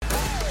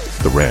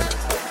The Rant.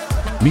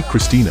 Meet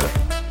Christina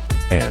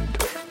and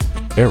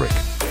Eric.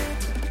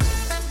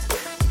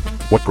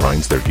 What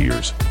grinds their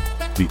gears?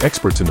 The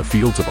experts in the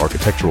fields of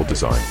architectural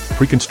design,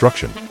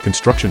 pre-construction,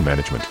 construction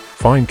management,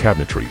 fine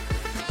cabinetry.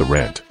 The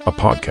Rant, a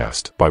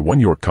podcast by One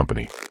York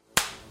Company.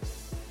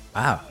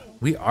 Wow,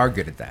 we are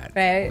good at that.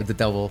 Right. With the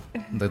double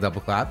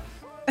clap.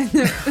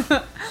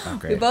 Oh,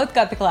 great. We both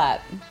got the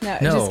clap. No.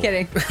 Just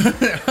kidding.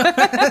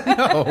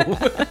 No.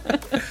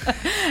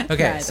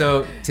 Okay,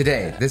 so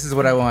today, this is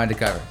what I wanted to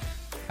cover.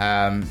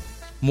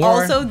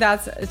 Also,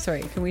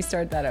 sorry, can we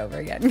start that over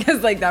again?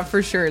 Because that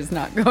for sure is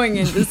not going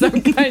into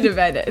some kind of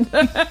edit.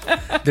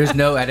 There's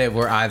no edit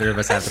where either of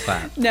us have the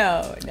clap.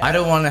 No. I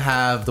don't want to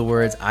have the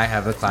words "I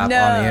have the clap" on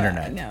the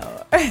internet.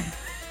 No.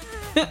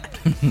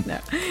 No.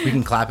 We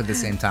can clap at the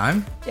same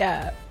time.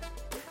 Yeah.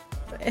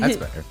 That's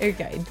better.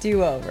 Okay,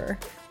 do over.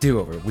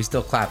 We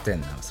still clapped in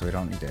though, so we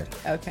don't need to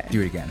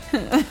do it again.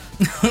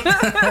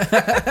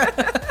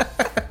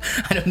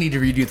 I don't need to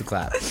redo the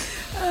clap.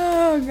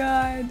 Oh,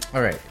 God.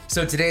 All right.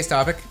 So today's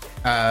topic.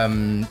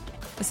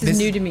 This is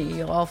new to me.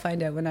 You'll all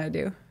find out when I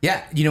do.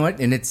 Yeah, you know what?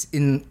 And it's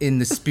in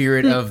the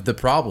spirit of the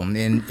problem.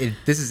 And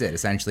this is it,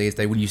 essentially. It's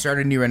like when you start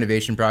a new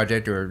renovation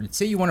project, or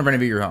say you want to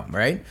renovate your home,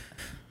 right?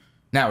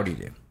 Now what do you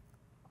do?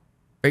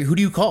 Right? Who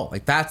do you call?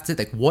 That's it.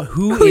 Who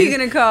are you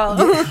going to call?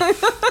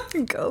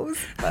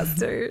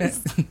 Ghostbusters.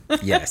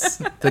 Yes,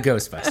 the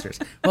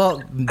Ghostbusters.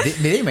 Well,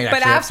 they may actually.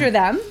 But after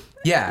them,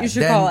 you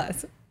should call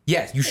us.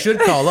 Yes, you should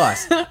call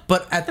us.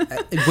 But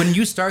when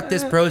you start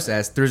this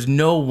process, there's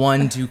no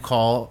one to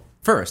call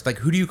first.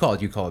 Who do you call?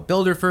 Do you call a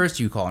builder first?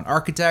 Do you call an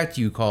architect?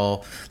 Do you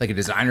call a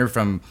designer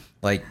from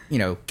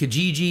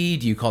Kijiji?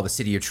 Do you call the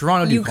city of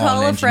Toronto? Do you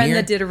call an engineer? A friend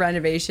that did a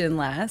renovation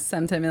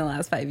sometime in the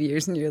last 5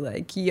 years, and you're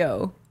like,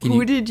 yo,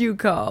 who did you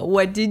call?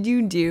 What did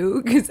you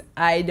do? Because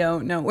I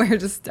don't know where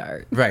to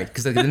start. Right,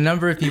 because the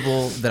number of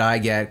people that I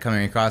get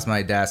coming across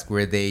my desk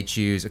where they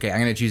choose, okay,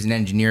 I'm going to choose an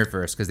engineer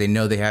first because they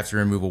know they have to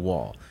remove a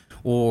wall.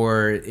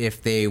 Or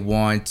if they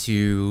want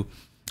to,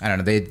 I don't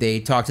know,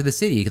 they talk to the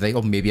city,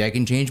 maybe I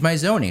can change my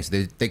zoning.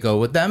 So they go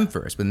with them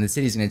first. But then the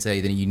city's going to tell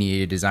you that you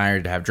need a designer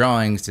to have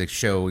drawings to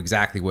show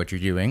exactly what you're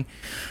doing.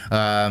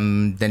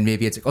 Then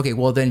maybe it's okay,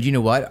 well then, you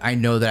know what? I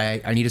know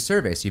that I need a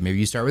survey. So maybe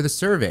you start with a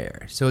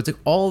surveyor. So it's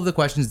all of the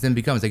questions then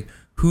becomes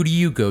who do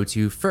you go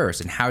to first?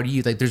 And how do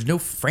you, there's no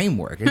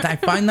framework. I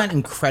find that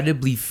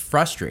incredibly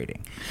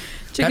frustrating.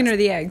 Chicken or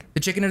the egg? The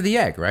chicken or the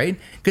egg, right?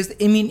 Because,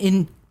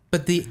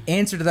 but the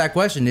answer to that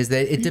question is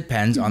that it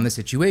depends on the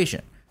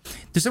situation.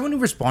 There's someone who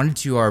responded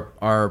to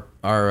our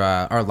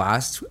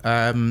last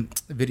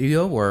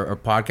video or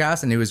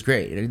podcast, and it was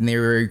great. And they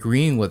were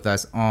agreeing with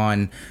us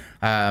on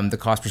the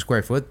cost per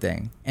square foot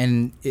thing.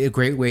 And a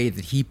great way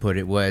that he put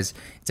it was,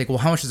 it's well,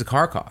 how much does a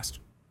car cost?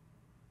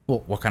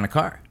 Well, what kind of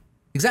car?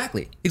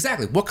 Exactly.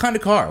 What kind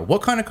of car?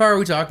 What kind of car are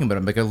we talking about?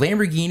 A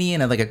Lamborghini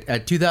and a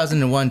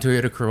 2001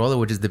 Toyota Corolla,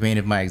 which is the bane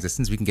of my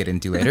existence. We can get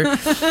into later.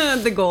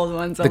 The gold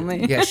ones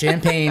only. Yeah,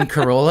 champagne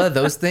Corolla,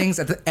 those things.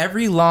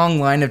 Every long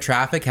line of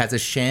traffic has a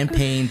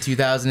champagne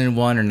 2001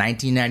 or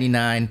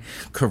 1999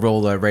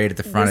 Corolla right at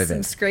the front of it.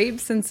 Some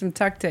scrapes and some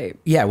tuck tape.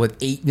 Yeah, with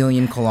 8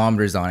 million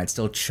kilometers on it,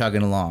 still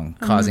chugging along,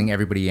 causing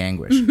everybody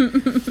anguish.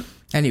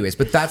 Anyways,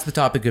 but that's the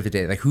topic of the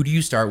day. Who do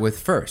you start with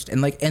first?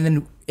 And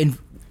then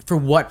for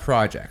what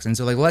projects? And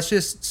so let's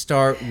just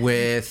start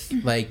with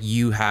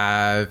you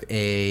have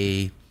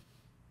this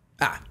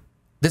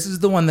is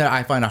the one that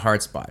I find a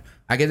hard spot.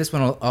 I get this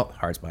one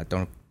hard spot.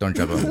 Don't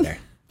jump over there.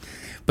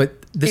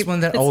 But this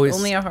one that always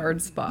only a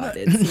hard spot.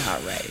 It's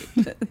not right.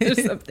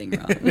 There's something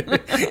wrong.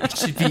 It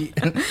should be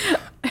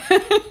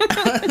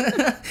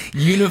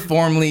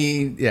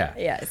uniformly. Yeah.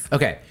 Yes.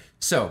 Okay.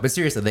 So, but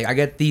seriously, I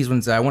get these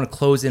ones. I want to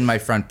close in my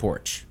front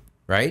porch.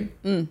 Right?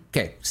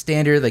 Okay.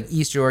 Standard,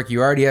 East York,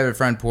 you already have a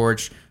front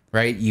porch,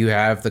 right? You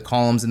have the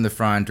columns in the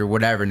front or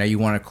whatever. Now you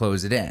want to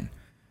close it in.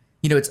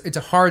 It's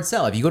a hard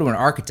sell. If you go to an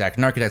architect's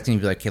going to be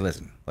like, hey,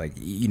 listen,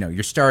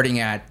 you're starting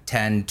at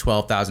 $10,000,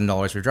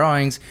 $12,000 for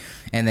drawings,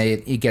 and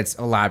it gets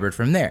elaborate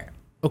from there.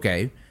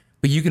 Okay.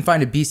 But you can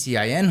find a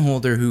BCIN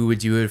holder who would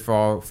do it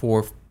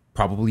for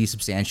probably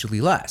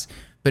substantially less.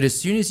 But as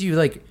soon as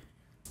you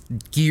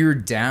gear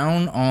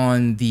down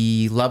on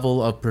the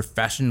level of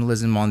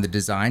professionalism on the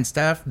design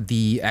stuff,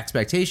 the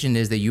expectation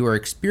is that your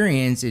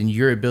experience and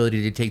your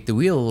ability to take the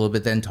wheel a little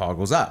bit then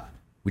toggles up.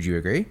 Would you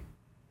agree?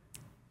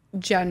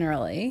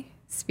 Generally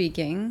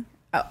speaking,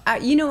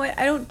 you know what?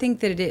 I don't think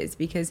that it is,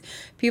 because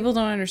people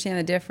don't understand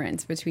the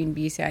difference between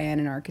BCIN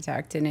and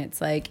architect. And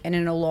it's and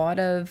in a lot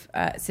of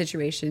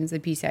situations, the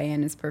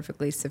BCIN is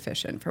perfectly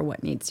sufficient for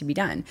what needs to be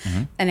done.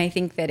 Mm-hmm. And I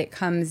think that it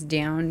comes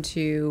down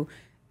to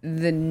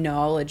the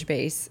knowledge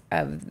base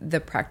of the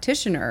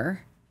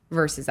practitioner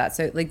versus that.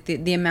 So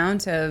the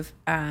amount of,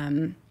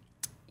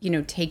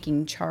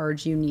 taking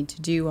charge you need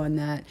to do on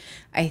that,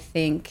 I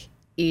think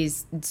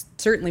is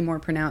certainly more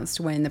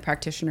pronounced when the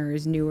practitioner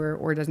is newer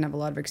or doesn't have a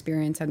lot of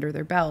experience under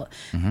their belt.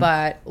 Mm-hmm.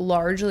 But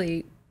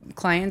largely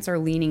clients are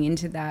leaning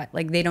into that.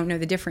 They don't know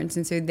the difference.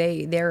 And so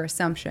their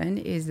assumption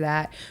is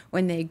that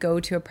when they go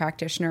to a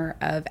practitioner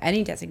of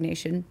any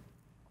designation,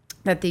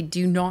 that they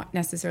do not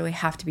necessarily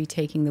have to be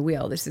taking the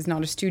wheel. This is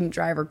not a student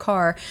driver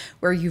car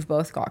where you've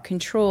both got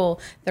control.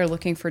 They're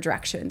looking for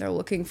direction. They're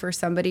looking for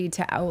somebody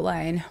to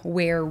outline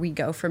where we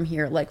go from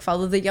here. Like,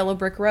 follow the yellow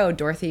brick road,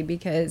 Dorothy,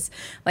 because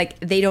like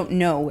they don't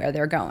know where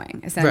they're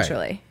going,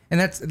 essentially. Right. And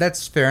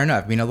that's fair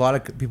enough. I mean, a lot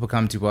of people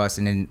come to us,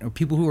 and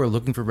people who are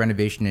looking for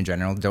renovation in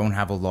general don't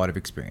have a lot of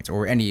experience,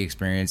 or any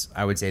experience.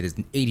 I would say this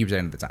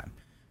 80% of the time.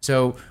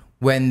 So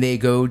when they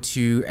go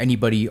to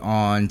anybody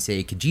on,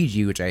 say,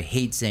 Kijiji, which I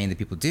hate saying that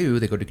people do,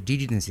 they go to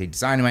Kijiji and they say,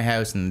 design in my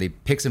house, and they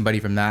pick somebody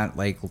from that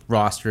like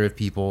roster of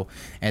people,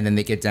 and then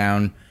they get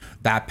down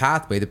that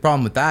pathway. The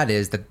problem with that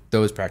is that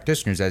those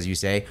practitioners, as you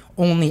say,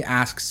 only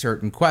ask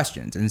certain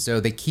questions, and so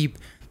they keep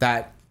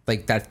that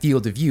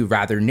field of view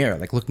rather narrow,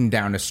 like looking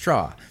down a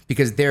straw,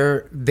 because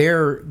their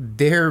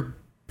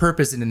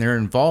purpose and their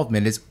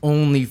involvement is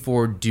only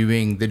for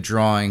doing the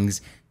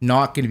drawings,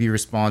 not going to be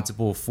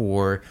responsible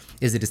for,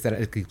 is it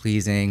aesthetically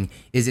pleasing?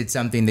 Is it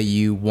something that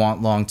you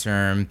want long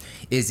term?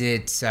 Is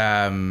it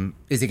going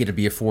to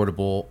be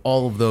affordable?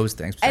 All of those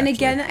things. And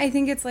again, I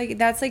think it's like,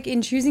 that's like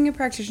in choosing a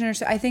practitioner.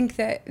 So I think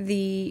that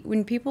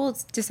when people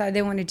decide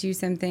they want to do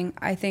something,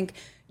 I think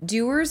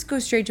doers go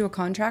straight to a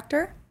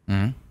contractor.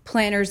 Mm-hmm.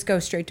 Planners go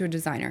straight to a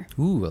designer.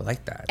 Ooh, I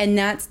like that. And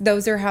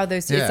those are how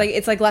those two. Yeah.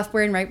 It's like left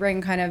brain, right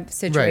brain kind of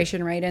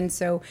situation, right? And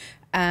so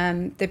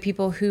the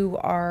people who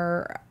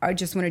are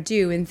just want to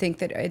do and think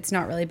that it's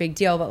not really a big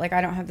deal, but like,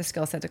 I don't have the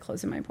skill set to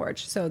close in my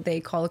porch, so they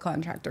call a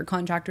contractor.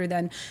 Contractor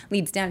then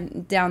leads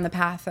down the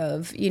path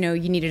of, you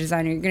need a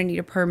designer, you're going to need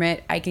a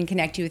permit. I can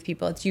connect you with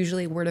people. It's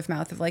usually word of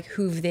mouth of like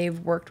who they've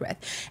worked with,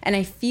 and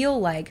I feel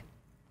like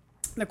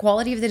the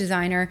quality of the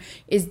designer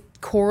is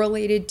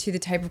correlated to the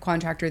type of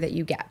contractor that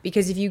you get.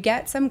 Because if you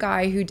get some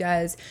guy who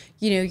does,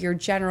 your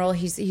general,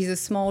 he's a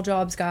small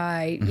jobs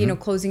guy, mm-hmm.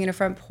 Closing in a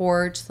front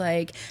porch,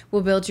 like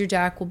we'll build your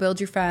deck, we'll build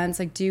your fence,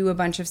 like do a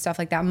bunch of stuff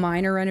like that,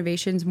 minor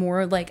renovations,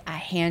 more like a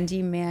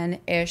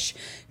handyman-ish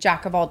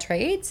jack of all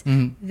trades.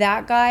 Mm-hmm.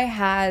 That guy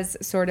has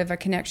sort of a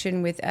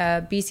connection with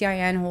a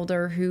BCIN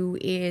holder who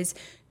is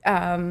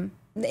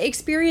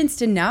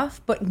experienced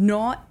enough, but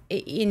not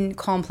in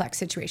complex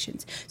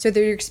situations. So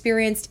they're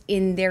experienced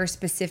in their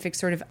specific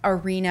sort of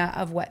arena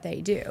of what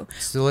they do.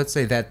 So let's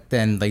say that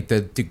then, like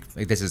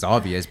this is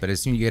obvious, but as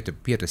soon as you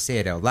have to say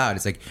it out loud,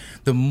 it's like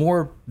the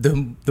more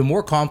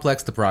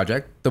complex the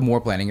project, the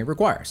more planning it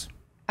requires.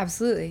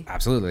 Absolutely.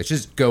 Let's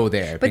just go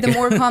there. But the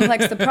more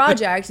complex the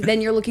project, then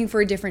you're looking for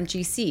a different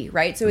GC,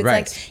 right? So it's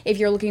right. Like if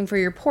you're looking for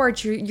your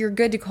porch, you're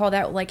good to call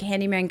that like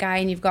handyman guy,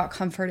 and you've got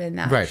comfort in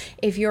that. Right.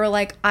 If you're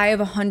like, I have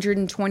a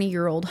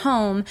 120-year-old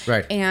home,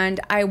 right. and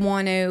I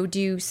want to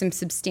do some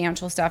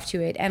substantial stuff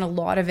to it, and a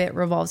lot of it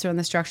revolves around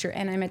the structure,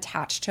 and I'm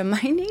attached to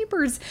my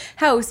neighbor's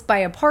house by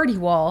a party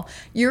wall,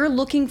 you're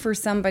looking for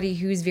somebody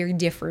who's very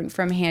different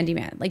from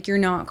handyman. Like, you're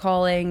not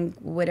calling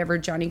whatever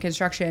Johnny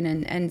Construction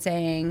and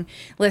saying,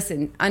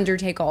 listen,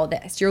 undertake all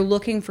this. You're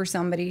looking for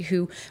somebody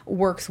who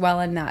works well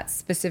in that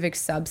specific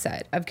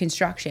subset of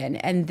construction,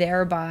 and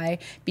thereby,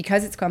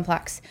 because it's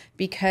complex,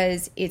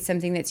 because it's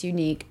something that's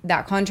unique,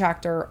 that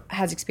contractor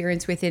has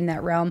experience within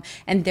that realm,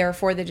 and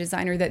therefore the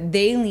designer that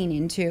they lean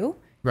into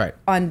right.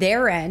 on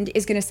their end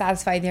is going to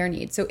satisfy their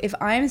needs. So if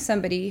I'm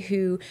somebody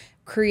who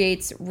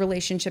creates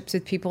relationships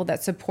with people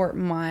that support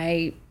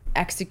my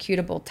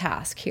executable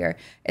task here,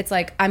 it's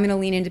like I'm going to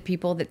lean into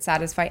people that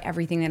satisfy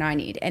everything that I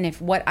need. And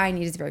if what I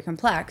need is very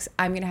complex,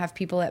 I'm going to have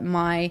people at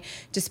my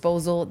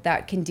disposal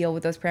that can deal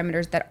with those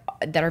parameters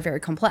that are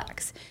very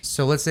complex.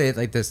 So let's say it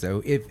like this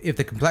though: if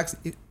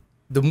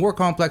the more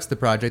complex the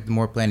project, the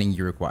more planning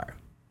you require.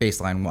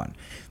 Baseline one.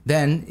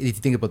 Then if you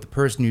think about the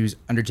person who's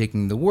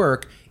undertaking the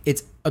work,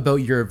 it's about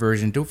your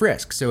aversion to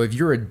risk. So if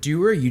you're a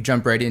doer, you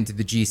jump right into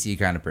the GC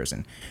kind of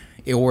person.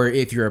 Or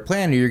if you're a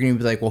planner, you're going to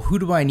be like, well, who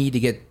do I need to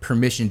get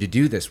permission to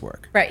do this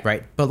work? Right.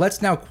 Right. But let's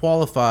now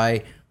qualify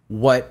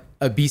what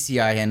a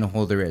BCIN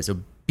holder is. So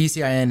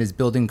BCIN is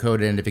Building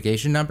Code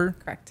Identification Number.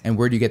 Correct. And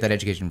where do you get that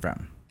education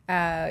from?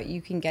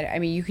 You can get it. I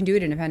mean, you can do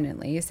it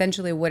independently.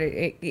 Essentially, what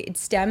it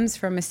stems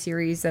from a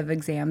series of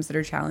exams that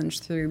are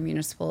challenged through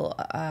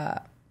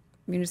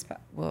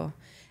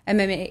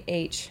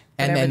MMAH.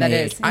 Whatever that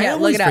is. I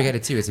always forget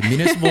it too. It's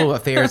Municipal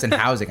Affairs and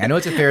Housing. I know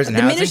it's Affairs and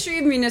Housing. The Ministry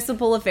of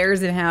Municipal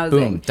Affairs and Housing.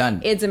 Boom, done.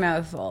 It's a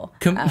mouthful.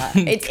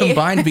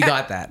 Combined, we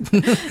got that.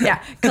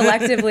 Yeah,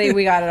 collectively,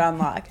 we got it on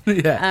lock.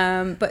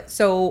 Yeah. But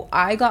so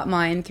I got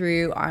mine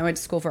I went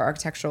to school for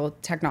architectural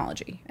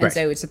technology. And right.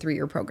 So it's a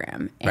 3-year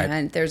program. And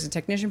right. there's a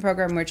technician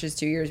program, which is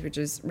 2 years, which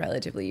is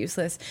relatively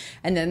useless.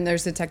 And then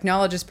there's a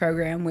technologist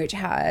program, which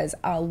has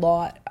a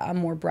lot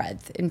more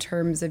breadth in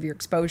terms of your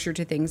exposure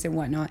to things and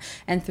whatnot.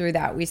 And through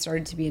that, we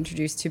started to be introduced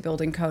to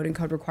building code and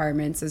code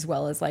requirements, as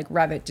well as like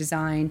Revit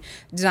design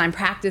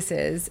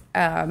practices,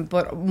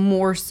 but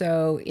more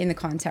so in the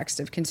context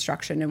of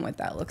construction and what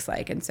that looks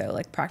like. And so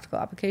like practical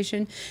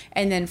application.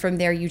 And then from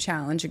there you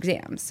challenge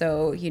exams.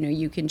 So,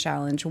 you can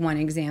challenge one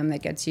exam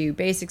that gets you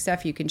basic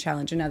stuff. You can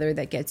challenge another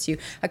that gets you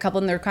a couple,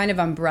 and they're kind of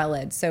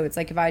umbrellaed. So it's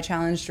like if I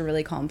challenged a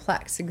really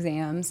complex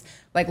exams,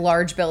 like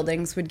large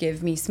buildings would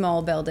give me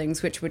small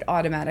buildings, which would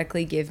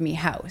automatically give me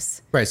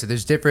house. Right. So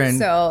there's different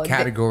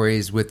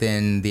categories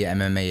within the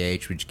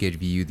MMAH, which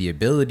give you the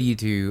ability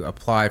to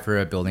apply for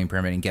a building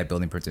permit and get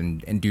building permits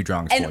and do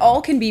drawings. And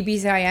all can be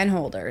BCIN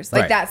holders.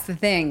 Like, right. That's the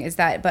thing is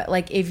that, but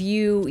like if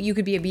you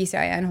could be a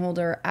BCIN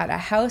holder at a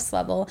house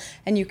level,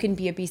 and you can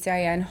be a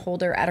BCIN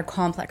holder at a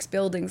complex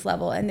buildings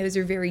level. And those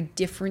are very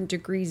different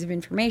degrees of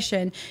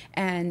information,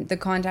 and the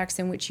context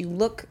in which you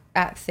look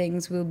at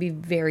things will be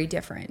very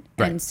different.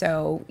 Right. And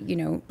so,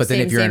 but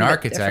then if you're an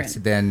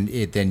architect, then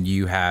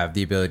you have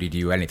the ability to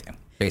do anything,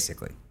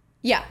 basically.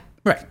 Yeah.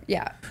 Right.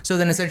 Yeah. So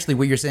then essentially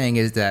what you're saying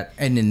is that,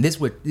 and in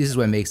this is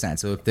what makes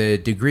sense. So if the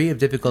degree of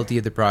difficulty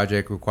of the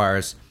project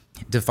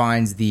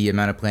defines the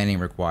amount of planning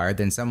required,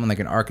 then someone like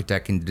an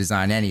architect can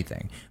design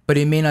anything. But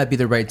it may not be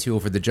the right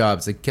tool for the job.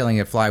 It's like killing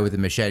a fly with a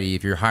machete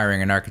if you're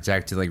hiring an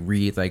architect to like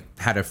read like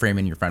how to frame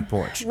in your front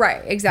porch.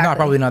 Right, exactly.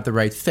 Probably not the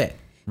right fit,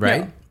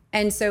 right? No.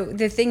 And so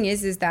the thing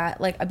is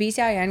that like a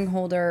BCIN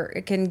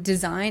holder can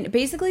design,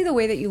 basically the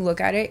way that you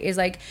look at it is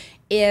like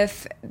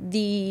if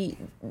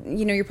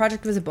your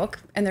project was a book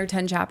and there are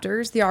 10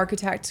 chapters, the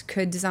architect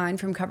could design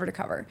from cover to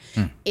cover.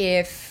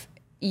 If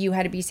you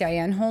had a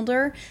BCIN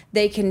holder,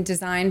 they can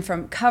design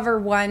from cover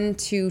 1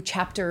 to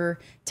chapter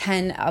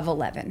 10 of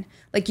 11.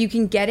 Like you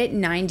can get it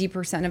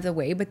 90% of the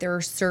way, but there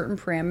are certain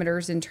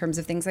parameters in terms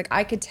of things. Like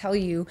I could tell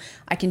you,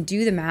 I can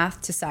do the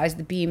math to size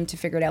the beam to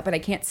figure it out, but I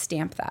can't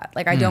stamp that.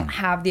 Like I don't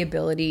have the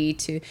ability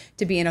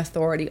to be an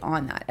authority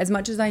on that. As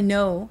much as I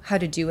know how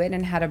to do it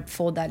and how to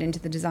fold that into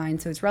the design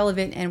so it's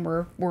relevant and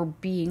we're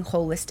being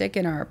holistic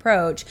in our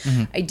approach,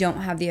 I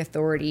don't have the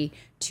authority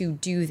to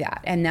do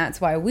that. And that's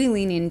why we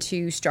lean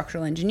into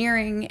structural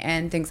engineering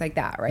and things like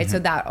that, right? So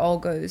that all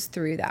goes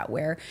through that,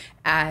 where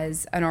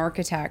as an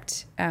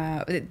architect,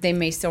 they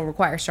may still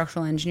require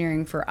structural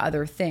engineering for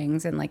other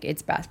things and like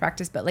it's best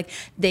practice, but like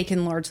they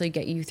can largely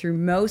get you through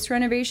most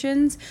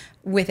renovations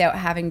without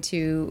having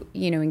to,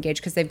 engage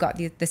because they've got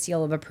the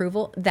seal of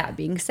approval. That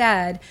being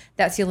said,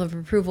 that seal of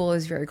approval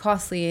is very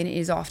costly and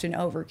is often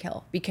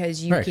overkill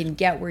because you can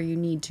get where you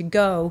need to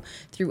go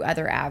through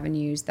other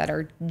avenues that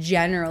are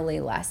generally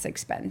less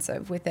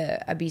expensive with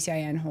a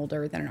BCIN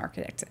holder than an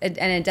architect. And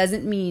it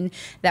doesn't mean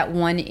that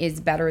one is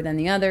better than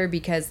the other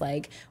because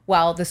like,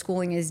 while the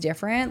schooling is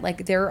different,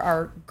 like there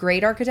are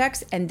great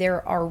architects and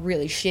there are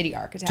really shitty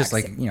architects. Just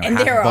like, and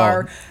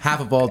half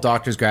of all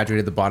doctors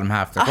graduated the bottom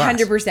half of the class.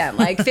 100%.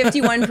 Like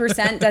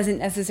 51% doesn't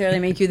necessarily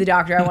make you the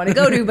doctor I want to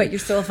go to, but you're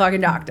still a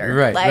fucking doctor.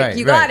 Right.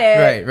 You got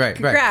it. Right.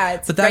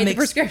 Congrats. But that write makes the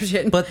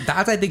prescription. But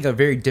that's, I think, a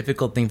very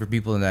difficult thing for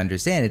people to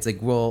understand. It's like,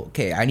 well,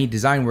 okay, I need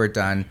design work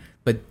done,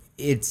 but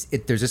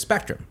there's a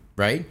spectrum.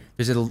 Right?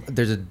 There's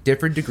a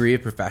different degree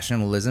of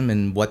professionalism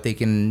in what they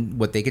can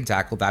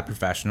tackle that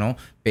professional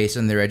based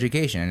on their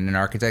education. And an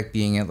architect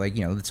being at like,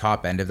 the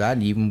top end of that,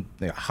 and even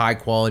like high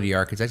quality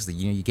architects, like,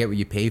 you get what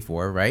you pay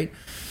for, right?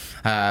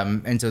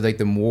 And so like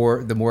the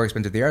more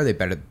expensive they are, the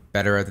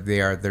better they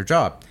are at their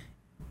job.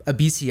 A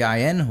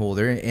BCIN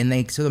holder, and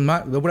like, so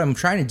what I'm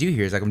trying to do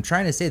here is like I'm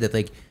trying to say that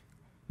like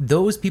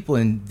those people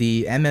in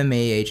the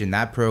MMAH in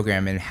that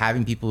program and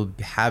having people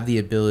have the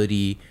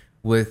ability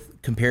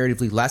with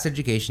comparatively less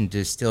education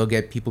to still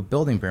get people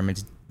building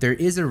permits, there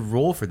is a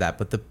role for that.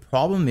 But the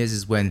problem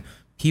is when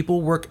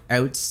people work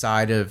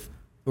outside of,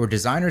 or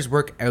designers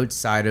work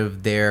outside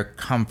of their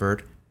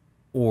comfort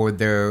or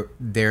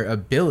their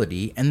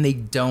ability, and they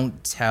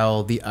don't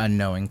tell the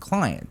unknowing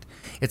client.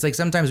 It's like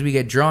sometimes we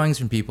get drawings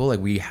from people, like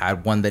we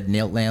had one that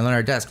landed on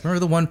our desk. Remember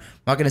the one? I'm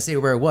not going to say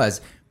where it was,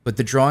 but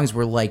the drawings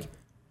were like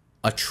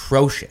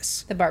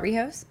atrocious. The Barbie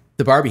house?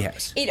 The Barbie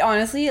house. It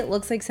honestly, it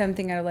looks like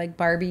something out of like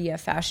Barbie, a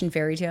fashion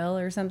fairy tale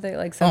or something.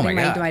 Like something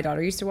my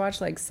daughter used to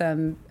watch. Like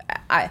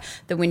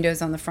the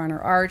windows on the front are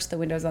arched, the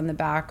windows on the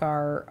back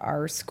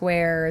are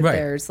square. Right.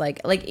 There's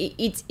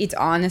it's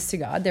honest to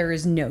God, there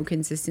is no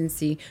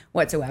consistency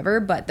whatsoever.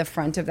 But the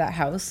front of that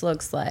house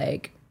looks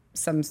like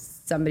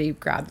somebody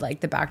grabbed like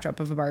the backdrop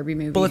of a Barbie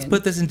movie. But let's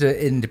put this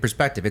into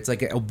perspective. It's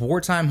like a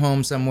wartime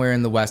home somewhere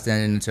in the West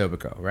End in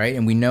Etobicoke, right?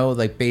 And we know,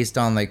 like, based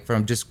on like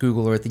from just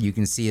Google Earth, that you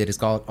can see that it's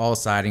got all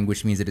siding,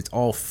 which means that it's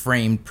all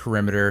framed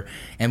perimeter.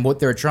 And what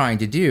they're trying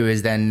to do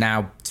is then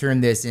now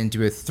turn this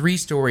into a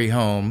 3-story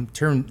home,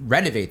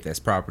 renovate this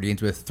property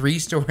into a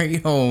 3-story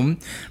home,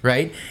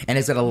 right? And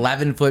it's an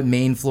 11-foot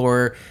main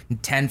floor,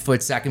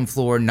 10-foot second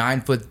floor,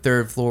 9-foot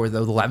third floor,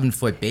 the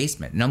 11-foot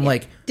basement. And I'm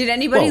like, did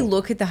anybody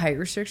look at the height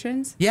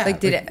restrictions? Yeah.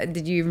 Like,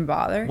 did you even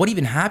bother? What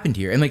even happened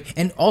here?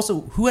 And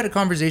also, who had a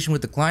conversation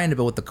with the client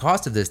about what the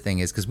cost of this thing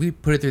is? Because we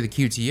put it through the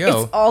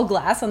QTO. It's all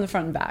glass on the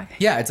front and back.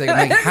 Yeah, it's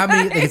like how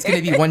many? Like, it's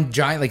going to be one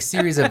giant like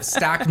series of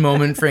stacked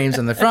moment frames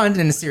on the front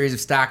and a series of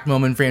stacked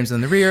moment frames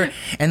on the rear,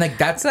 and like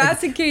that's. So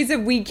that's a case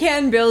of we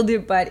can build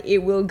it, but it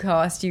will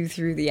cost you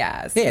through the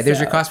ass. Yeah, there's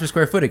your cost per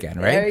square foot again,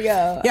 right? There you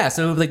go. Yeah,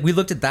 so like we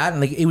looked at that,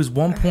 and like it was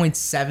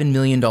 $1.7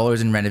 million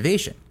in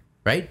renovation.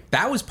 Right?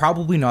 That was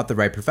probably not the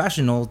right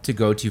professional to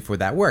go to for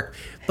that work.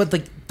 But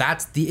like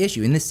that's the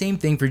issue. And the same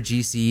thing for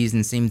GCs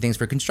and same things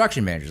for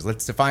construction managers.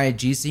 Let's define a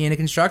GC and a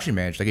construction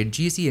manager. Like a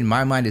GC in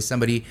my mind is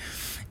somebody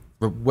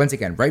once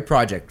again, right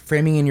project,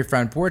 framing in your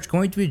front porch,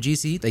 going to a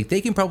GC, like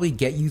they can probably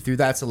get you through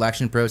that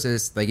selection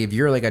process. Like if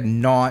you're like a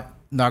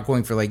not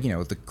going for like, you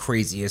know, the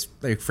craziest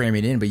like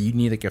framing in, but you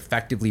need like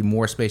effectively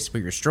more space to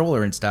put your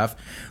stroller and stuff.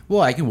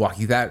 Well, I can walk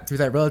you through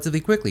that relatively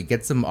quickly.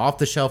 Get some off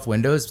the shelf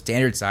windows,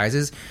 standard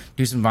sizes,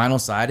 do some vinyl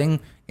siding,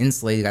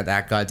 insulate, got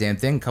that goddamn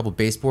thing, a couple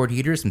baseboard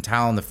heaters, some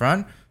tile in the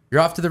front. You're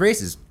off to the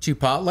races. 2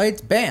 pot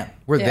lights, bam,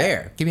 we're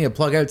there. Give me a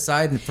plug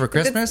outside for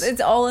Christmas. It's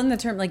all in the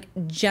term like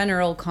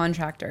general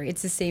contractor.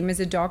 It's the same as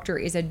a doctor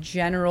is a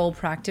general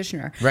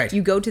practitioner. Right.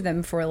 You go to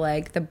them for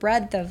like the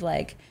breadth of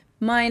like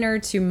minor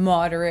to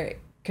moderate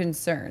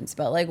concerns,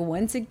 but like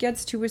once it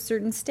gets to a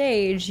certain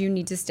stage, you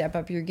need to step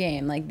up your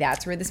game. Like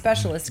that's where the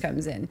specialist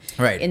comes in,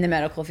 right? In the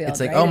medical field. It's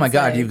like, right? oh my it's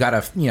God, like, you've got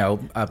a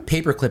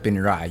paperclip in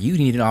your eye. You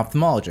need an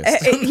ophthalmologist.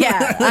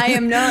 Yeah, I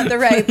am not the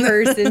right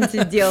person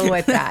to deal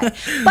with that.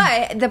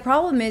 But the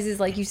problem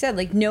is like you said,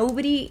 like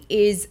nobody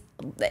is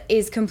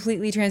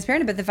completely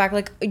transparent about the fact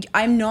like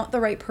I'm not the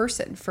right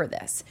person for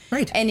this,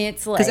 right? And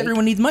it's like because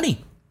everyone needs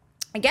money.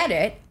 I get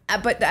it.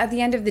 But at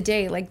the end of the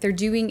day, like they're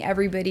doing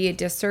everybody a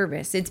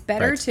disservice. It's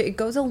better it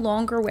goes a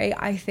longer way,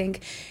 I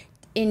think,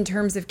 in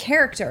terms of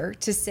character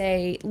to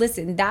say,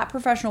 listen, that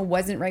professional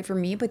wasn't right for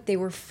me, but they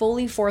were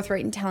fully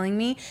forthright in telling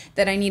me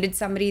that I needed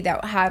somebody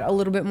that had a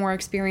little bit more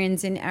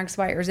experience in X,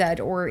 Y, or Z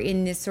or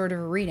in this sort of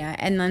arena.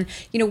 And then,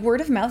 you know, word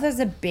of mouth is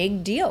a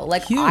big deal.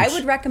 Like huge. I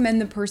would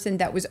recommend the person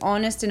that was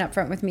honest and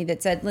upfront with me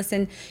that said,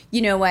 listen, you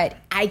know what,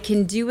 I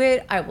can do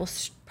it. I will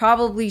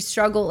probably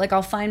struggle, like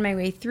I'll find my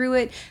way through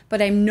it,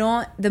 but I'm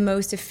not the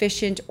most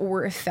efficient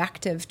or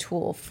effective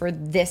tool for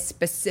this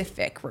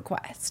specific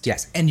request.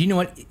 Yes, and you know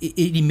what?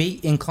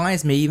 And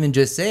clients may even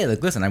just say,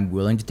 like, listen, I'm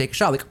willing to take a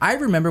shot. Like I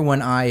remember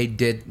when I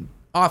did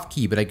off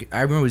key, but I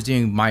remember I was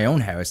doing my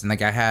own house, and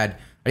like I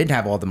didn't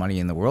have all the money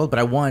in the world, but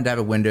I wanted to have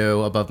a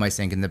window above my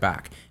sink in the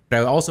back. But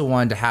I also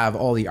wanted to have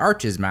all the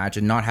arches match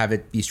and not have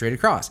it be straight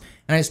across.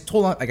 And I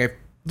told I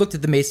looked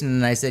at the mason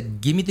and I said,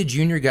 give me the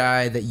junior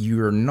guy that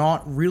you're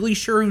not really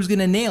sure who's going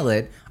to nail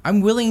it. I'm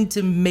willing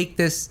to make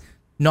this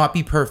not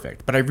be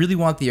perfect, but I really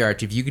want the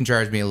arch if you can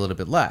charge me a little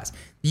bit less.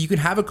 You can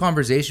have a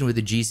conversation with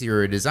a GC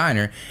or a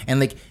designer and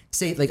like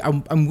say, like,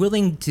 I'm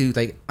willing to,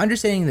 like,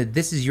 understanding that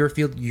this is your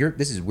field,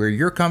 this is where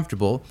you're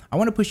comfortable. I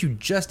want to push you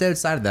just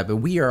outside of that, but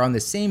we are on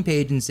the same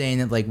page in saying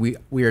that, like,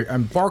 we are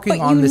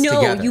embarking on this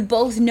together. You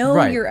both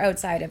know you're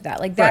outside of that.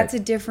 Like, that's a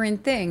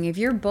different thing. If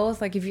you're both,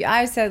 like,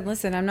 I said,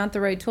 listen, I'm not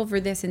the right tool for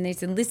this, and they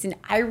said, listen,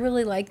 I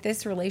really like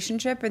this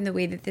relationship and the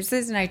way that this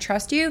is, and I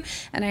trust you,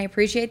 and I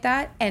appreciate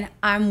that, and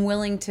I'm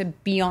willing to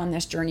be on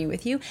this journey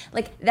with you.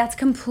 Like, that's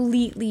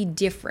completely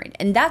different,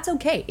 and that's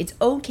okay. It's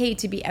okay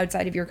to be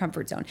outside of your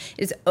comfort zone.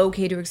 It's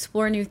okay to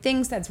explore new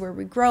things. That's where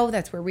we grow.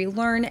 That's where we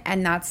learn.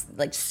 And that's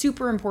like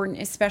super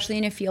important, especially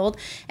in a field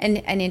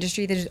and an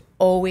industry that is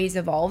always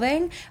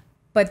evolving,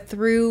 but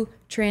through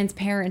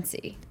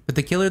transparency. But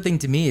the killer thing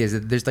to me is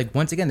that there's, like,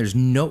 once again, there's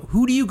no,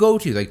 who do you go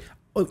to? Like,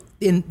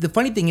 and the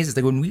funny thing is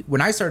like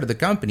when I started the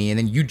company and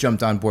then you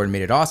jumped on board and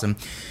made it awesome.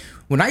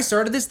 When I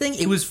started this thing,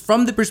 it was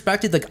from the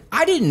perspective, like,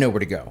 I didn't know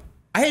where to go.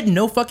 I had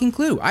no fucking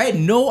clue. I had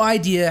no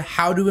idea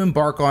how to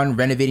embark on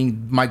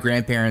renovating my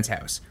grandparents'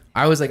 house.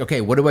 I was like,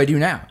 okay, what do I do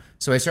now?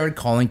 So I started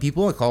calling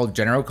people. I called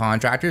general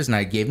contractors and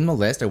I gave them a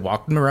list. I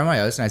walked them around my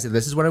house and I said,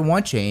 this is what I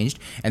want changed.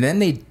 And then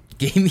they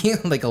gave me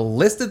like a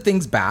list of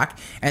things back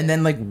and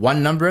then like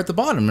one number at the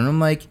bottom. And I'm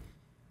like,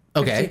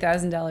 okay.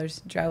 $50,000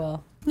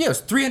 drywall. Yeah, it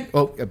was $300.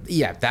 Oh,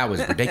 yeah, that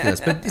was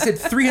ridiculous. But it said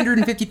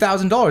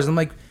 $350,000. I'm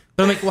like,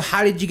 well,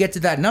 how did you get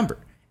to that number?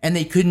 And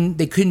they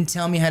couldn't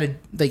tell me how to,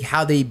 like,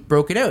 how they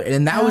broke it out.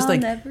 And that was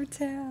like, I'll never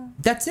tell.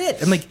 That's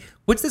it. I'm like,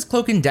 what's this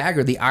cloak and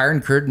dagger, the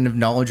iron curtain of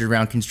knowledge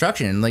around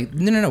construction? And like,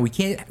 no, we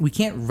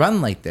can't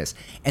run like this.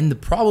 And the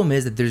problem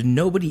is that there's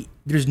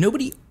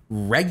nobody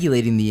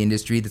regulating the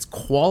industry that's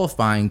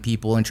qualifying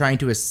people and trying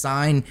to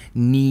assign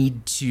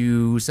need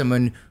to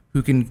someone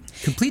who can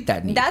complete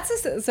that need.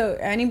 So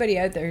anybody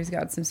out there who's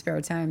got some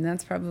spare time,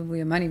 that's probably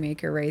a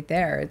moneymaker right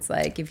there. It's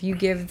like if you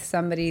give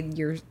somebody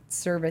your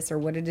service or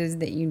what it is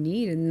that you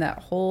need, and that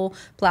whole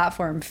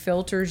platform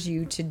filters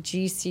you to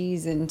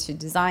GCs and to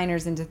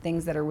designers and to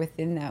things that are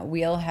within that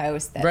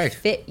wheelhouse that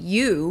fit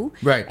you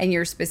and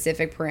your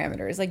specific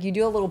parameters. Like you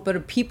do a little bit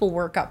of people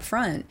work up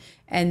front,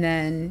 and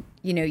then,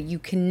 you know, you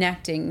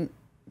connecting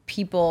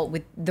people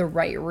with the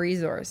right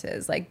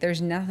resources. Like there's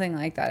nothing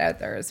like that out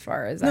there as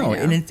far as I know.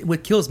 And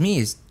what kills me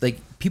is like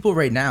people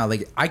right now,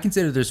 like I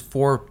consider there's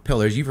 4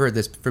 pillars. You've heard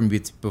this from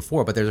me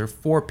before, but there are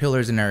 4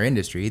 pillars in our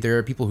industry. There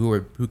are people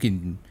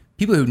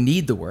people who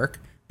need the work,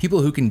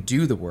 people who can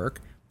do the work,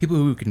 people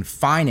who can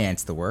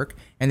finance the work,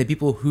 and the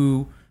people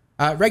who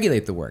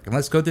regulate the work. And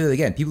let's go through it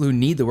again. People who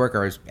need the work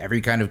are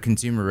every kind of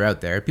consumer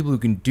out there. People who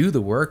can do the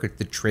work are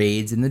the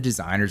trades and the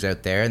designers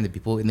out there and the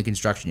people in the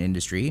construction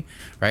industry,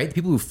 right? The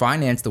people who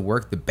finance the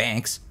work, the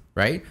banks,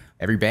 right?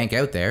 Every bank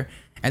out there.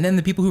 And then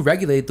the people who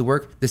regulate the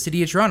work, the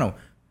city of Toronto.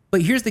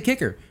 But here's the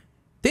kicker.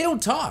 They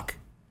don't talk.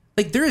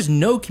 Like, there is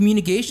no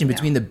communication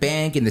between the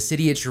bank and the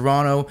city of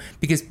Toronto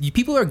because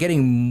people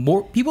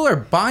are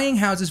buying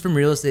houses from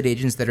real estate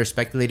agents that are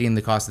speculating in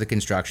the cost of the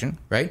construction,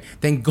 right?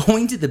 Then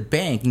going to the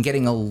bank and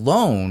getting a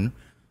loan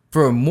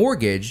for a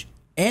mortgage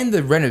and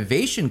the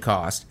renovation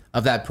cost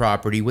of that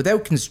property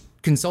without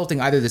consulting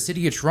either the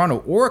city of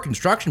Toronto or a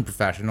construction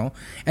professional.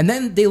 And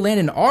then they land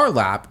in our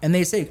lap and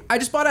they say, I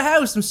just bought a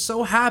house. I'm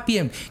so happy.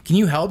 Can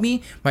you help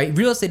me? My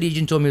real estate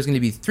agent told me it was going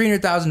to be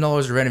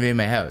 $300,000 to renovate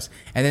my house.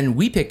 And then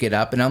we pick it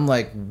up and I'm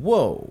like,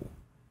 whoa.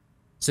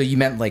 So you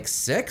meant like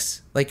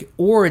 6? Like,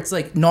 or it's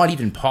like not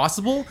even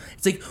possible.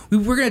 It's like,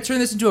 we're going to turn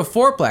this into a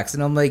fourplex.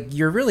 And I'm like,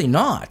 you're really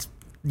not.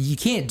 You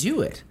can't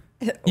do it.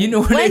 You know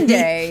what I mean? One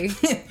day.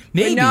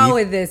 Maybe. But not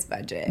with this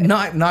budget.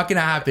 Not going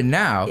to happen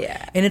now.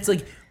 Yeah. And it's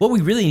like what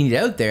we really need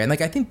out there. And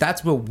like, I think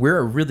that's what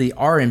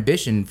our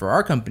ambition for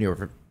our company or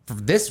for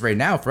this right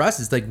now for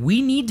us is like,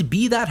 we need to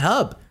be that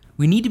hub.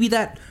 We need to be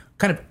that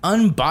kind of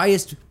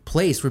unbiased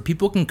place where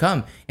people can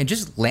come and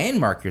just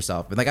landmark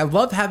yourself. And like, I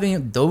love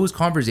having those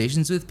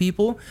conversations with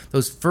people,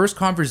 those first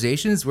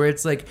conversations where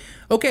it's like,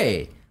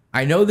 okay,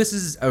 I know this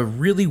is a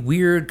really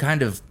weird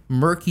kind of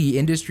murky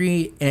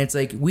industry, and it's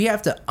like we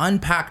have to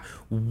unpack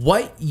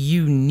what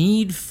you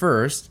need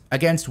first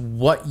against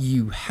what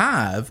you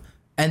have,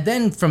 and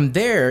then from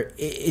there,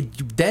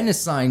 it then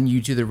assign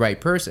you to the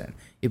right person.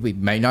 It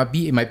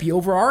might be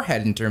over our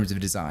head in terms of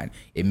design.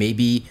 It may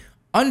be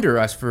under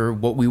us for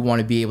what we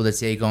want to be able to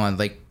take on,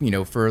 like, you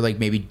know, for like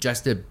maybe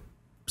just a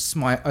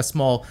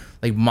small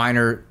like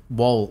minor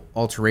wall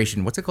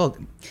alteration. What's it called?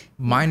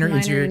 Minor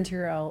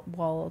interior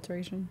wall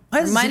alteration.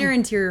 Minor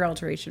interior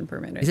alteration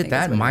permit. Is it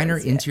that minor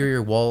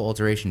interior wall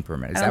alteration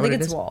permit? Is that what it is? I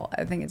think it's wall.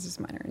 I think it's just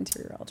minor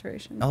interior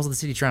alteration. Also, the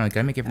city of Toronto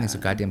gotta make everything so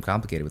goddamn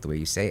complicated with the way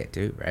you say it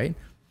too, right?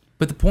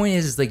 But the point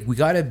is like we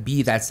gotta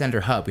be that center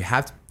hub.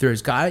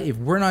 If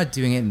we're not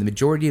doing it, and the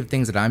majority of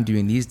things that I'm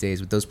doing these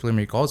days with those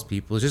preliminary calls,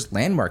 people is just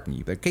landmarking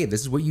you. Like, okay, this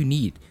is what you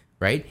need.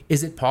 Right?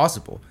 Is it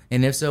possible?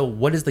 And if so,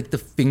 what is like the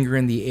finger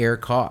in the air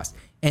cost?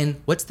 And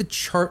what's the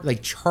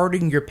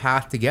charting your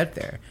path to get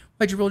there?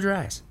 Why'd you roll your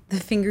eyes? The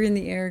finger in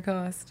the air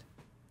cost.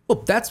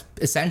 Well, that's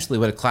essentially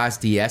what a Class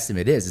D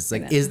estimate is. It's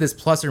like, is this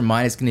plus or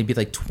minus going to be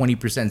like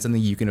 20%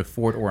 something you can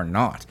afford or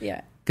not?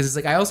 Yeah. Because it's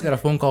like, I also got a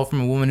phone call from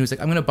a woman who's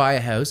like, I'm going to buy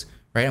a house,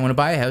 right? I want to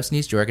buy a house in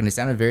East York. And it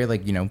sounded very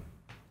like, you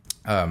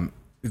know,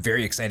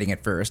 very exciting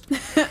at first.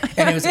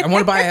 And it was, I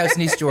want to buy a house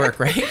in East York,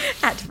 right?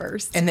 At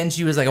first. And then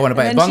she was like, I want to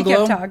buy a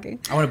bungalow. She kept talking.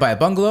 I want to buy a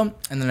bungalow,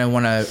 and then I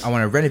want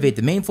to renovate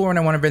the main floor, and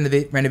I want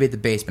to renovate the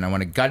basement. I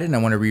want to gut it, and I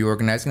want to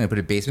reorganize it, and I put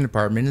a basement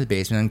apartment in the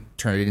basement and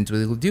turn it into a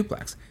little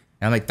duplex.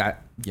 And I'm like,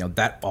 that, you know,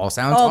 that all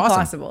sounds awesome.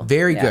 Possible.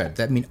 Very good.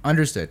 That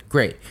understood.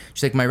 Great.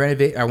 She's like,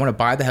 I want to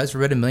buy the house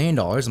for about $1 million.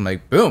 I'm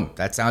like, boom,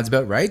 that sounds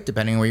about right,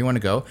 depending on where you want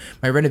to go.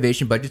 My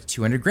renovation budget's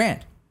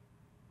 $200,000.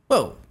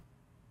 Whoa.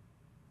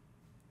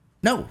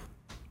 No,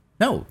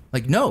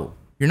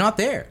 you're not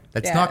there.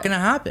 That's not going to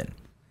happen.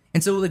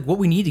 And so like what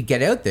we need to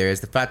get out there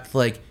is the fact that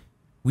like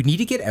we need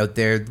to get out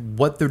there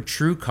what the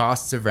true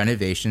costs of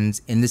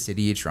renovations in the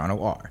city of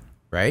Toronto are,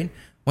 right?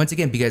 Once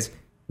again, because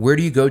where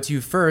do you go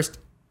to first?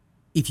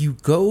 If you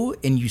go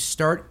and you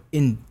start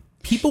in,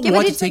 people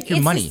want to take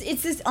your money.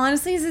 It's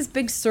this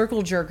big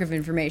circle jerk of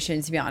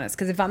information, to be honest.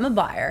 Because if I'm a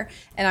buyer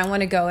and I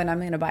want to go and I'm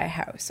going to buy a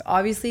house,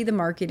 obviously the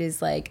market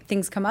is like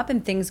things come up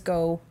and things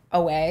go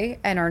away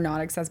and are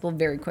not accessible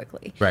very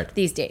quickly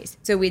these days.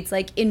 So it's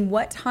like, in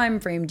what time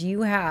frame do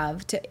you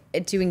have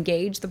to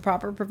engage the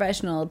proper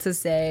professional to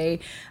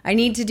say, I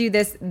need to do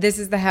this. This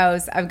is the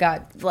house. I've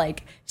got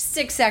like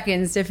 6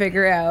 seconds to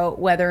figure out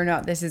whether or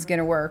not this is going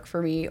to work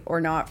for me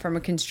or not from a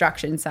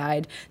construction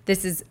side.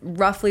 This is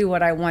roughly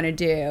what I want to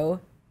do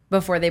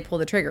before they pull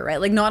the trigger,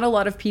 right? Like, not a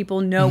lot of people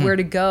know where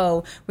to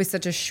go with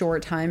such a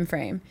short time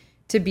frame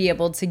to be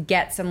able to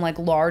get some like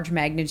large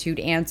magnitude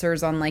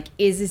answers on like,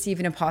 is this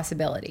even a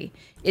possibility?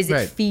 Is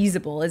it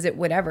feasible? Is it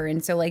whatever?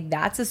 And so like,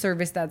 that's a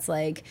service that's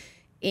like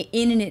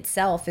in and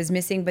itself is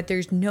missing, but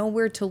there's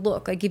nowhere to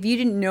look. Like, if you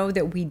didn't know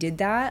that we did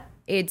that,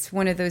 it's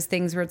one of those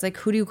things where it's like,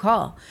 who do you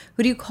call?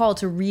 Who do you call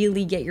to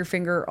really get your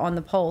finger on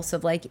the pulse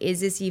of like,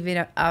 is this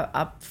even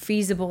a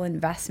feasible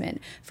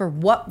investment for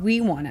what we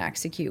want to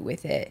execute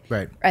with it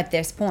at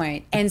this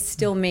point and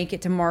still make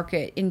it to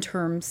market in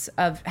terms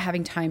of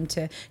having time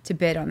to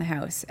bid on the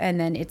house? And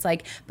then it's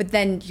like, but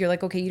then you're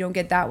like, okay, you don't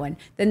get that one.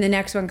 Then the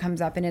next one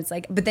comes up and it's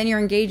like, but then you're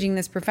engaging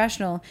this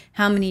professional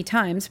how many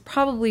times?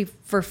 Probably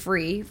for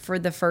free for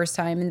the first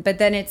time. But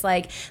then it's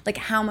like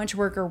how much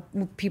work are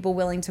people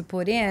willing to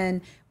put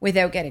in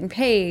without getting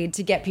paid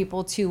to get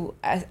people to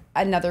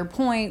another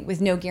point with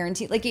no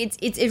guarantee? Like,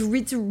 it's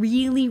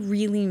really,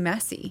 really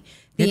messy,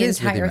 the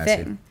entire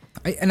thing.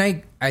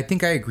 I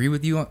think I agree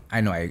with you.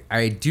 I know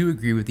I do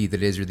agree with you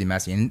that it is really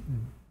messy. And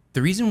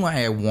the reason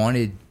why I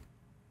wanted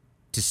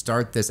to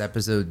start this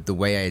episode the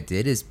way I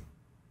did is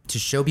to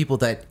show people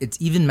that it's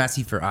even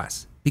messy for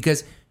us.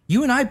 Because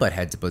you and I butt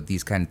heads about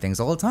these kind of things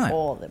all the time.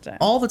 All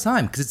the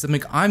time. Because it's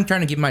like, I'm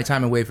trying to give my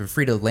time away for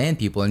free to land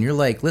people. And you're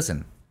like,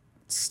 listen,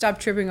 Stop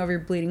tripping over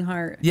your bleeding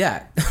heart.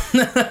 Yeah.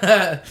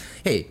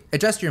 Hey,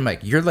 adjust your mic.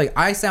 You're like,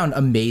 I sound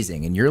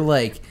amazing, and you're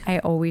like, I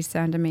always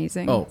sound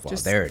amazing. oh, well,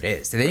 there it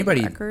is. Did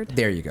anybody?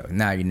 There you go.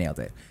 Now you nailed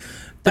it.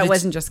 But that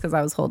wasn't just because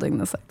I was holding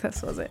this like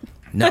this, was it?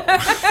 No.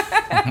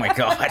 Oh my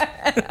God.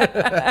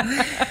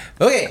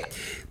 Okay.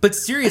 But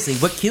seriously,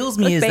 what kills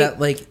me is that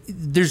like,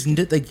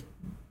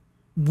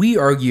 we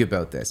argue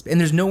about this and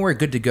there's nowhere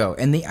good to go.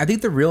 And I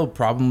think the real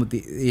problem with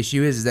the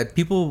issue is that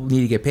people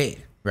need to get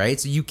paid, right?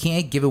 So you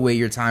can't give away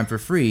your time for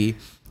free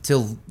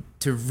to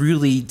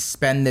really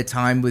spend the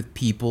time with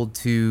people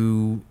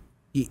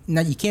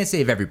now you can't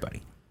save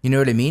everybody. You know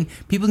what I mean?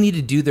 People need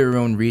to do their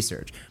own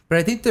research. But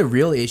I think the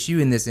real issue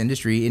in this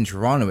industry, in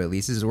Toronto at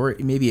least, or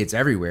maybe it's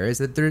everywhere, is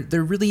that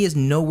there really is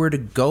nowhere to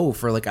go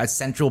for like a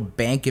central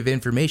bank of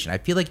information. I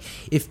feel like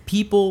if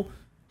people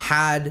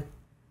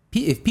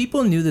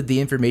knew that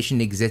the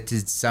information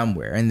existed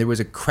somewhere and there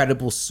was a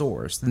credible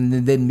source,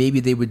 then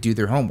maybe they would do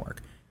their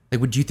homework. Like,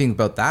 would you think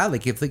about that?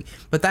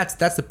 But that's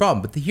the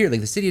problem. But here,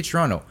 like the city of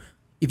Toronto,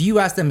 if you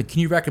ask them, can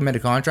you recommend a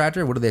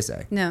contractor? What do they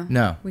say?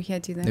 No, we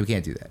can't do that. We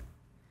can't do that.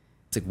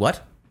 It's like,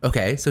 what?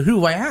 Okay, so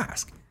who do I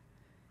ask?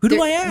 Who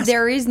do I ask?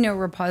 There is no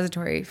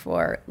repository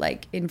for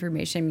like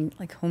information, I mean,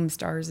 like home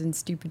stars and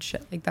stupid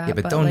shit like that. Yeah,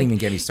 but don't even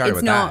get me started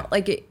with that. It's not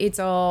like it's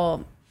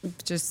all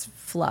just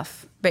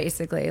fluff,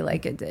 basically.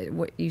 Like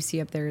what you see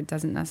up there, it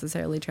doesn't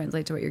necessarily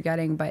translate to what you're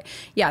getting. But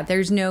yeah,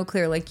 there's no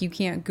clear, like you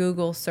can't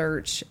Google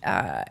search,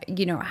 who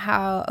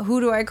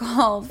do I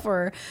call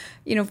for,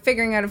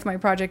 figuring out if my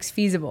project's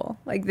feasible.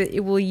 Like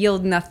it will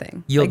yield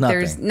nothing.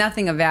 There's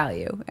nothing of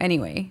value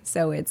anyway.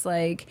 So it's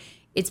like,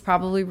 it's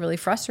probably really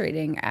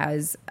frustrating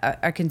as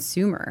a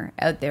consumer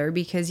out there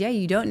because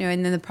you don't know.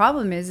 And then the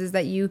problem is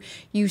that you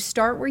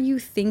start where you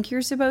think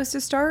you're supposed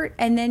to start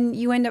and then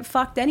you end up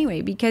fucked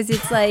anyway, because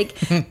it's like,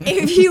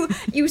 if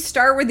you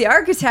start with the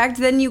architect,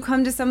 then you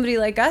come to somebody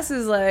like us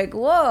is like,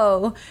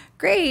 whoa,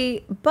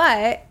 great.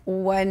 But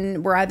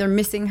when we're either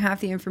missing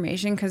half the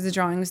information because the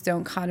drawings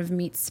don't kind of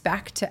meet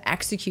spec to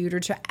execute or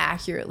to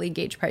accurately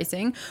gauge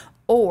pricing,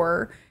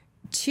 or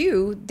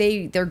two,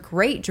 they're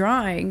great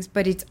drawings,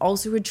 but it's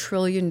also $1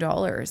 trillion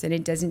and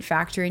it doesn't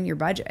factor in your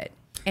budget.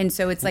 And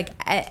so it's like,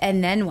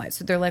 and then what?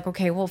 So they're like,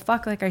 okay, well,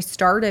 fuck, like I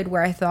started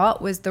where I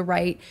thought was the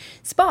right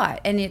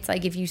spot. And it's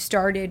like, if you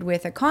started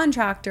with a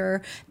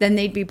contractor, then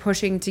they'd be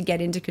pushing to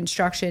get into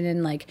construction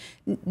and like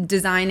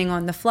designing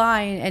on the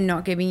fly and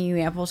not giving you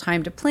ample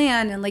time to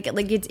plan. And like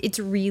it's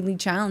really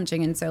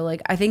challenging. And so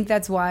like, I think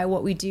that's why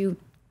what we do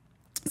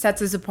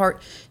sets us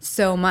apart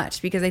so much,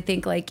 because I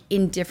think like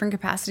in different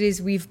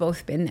capacities, we've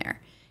both been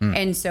there.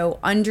 And so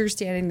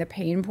understanding the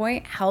pain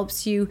point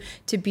helps you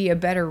to be a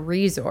better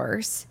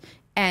resource,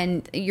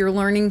 and you're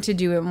learning to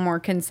do it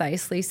more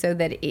concisely so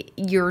that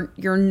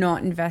you're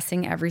not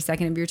investing every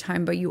second of your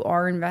time, but you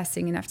are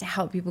investing enough to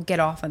help people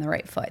get off on the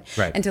right foot,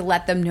 right, and to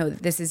let them know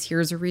that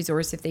here's a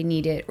resource if they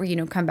need it, or,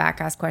 come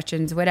back, ask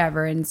questions,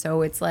 whatever. And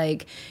so it's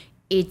like,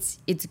 it's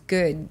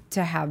good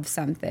to have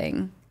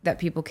something that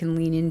people can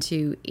lean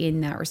into in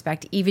that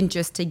respect, even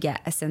just to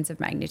get a sense of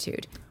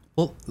magnitude.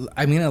 Well,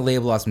 I'm going to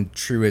label out some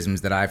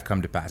truisms that I've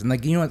come to pass. And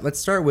like, you know what, let's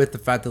start with the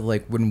fact that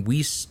like when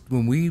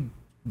we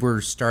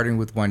were starting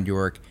with One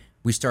York,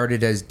 we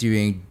started as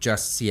doing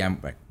just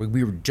CM, like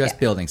we were just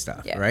building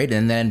stuff, right?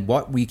 And then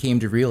what we came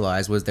to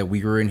realize was that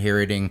we were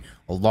inheriting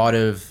a lot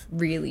of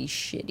really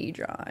shitty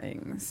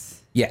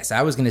drawings. Yes,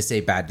 I was going to say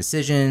bad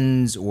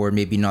decisions, or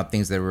maybe not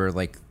things that were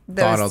like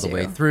thought all the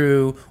way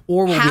through,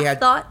 or when we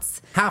had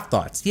half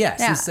thoughts. Yes,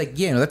 it's like,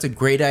 that's a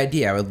great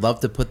idea. I would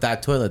love to put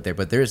that toilet there,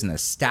 but there isn't a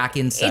stack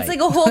in sight. It's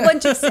like a whole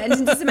bunch of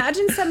sentences.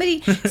 Imagine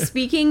somebody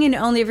speaking and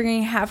only ever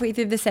getting halfway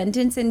through the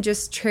sentence and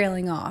just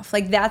trailing off.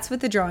 Like that's what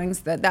the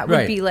drawings that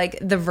would be like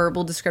the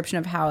verbal description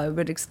of how I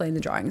would explain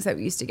the drawings that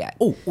we used to get.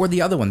 Oh, or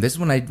the other one. This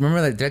one, I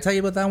remember. Did I tell you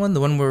about that one?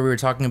 The one where we were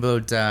talking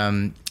about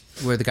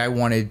where the guy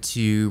wanted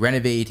to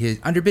renovate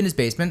underbin his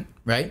basement,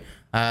 right?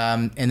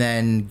 And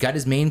then got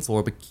his main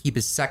floor, but keep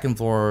his second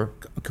floor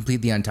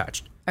completely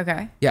untouched.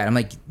 Okay. Yeah, and I'm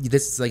like,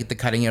 this is like the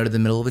cutting out of the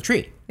middle of a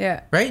tree.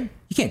 Yeah. Right?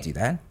 You can't do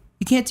that.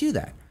 You can't do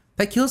that.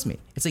 That kills me.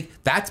 It's like,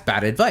 that's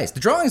bad advice. The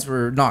drawings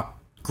were not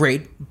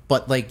great,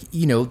 but like,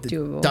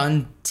 doable,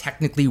 done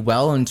technically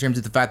well in terms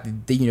of the fact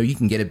that, you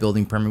can get a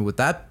building permit with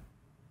that,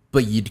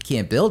 but you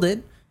can't build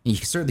it. And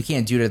you certainly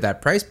can't do it at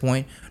that price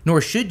point,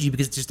 nor should you,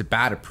 because it's just a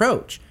bad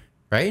approach.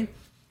 Right?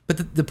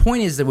 But the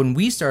point is that when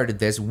we started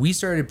this, we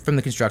started from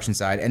the construction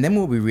side. And then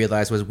what we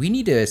realized was we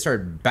need to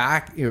start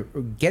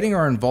getting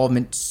our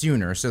involvement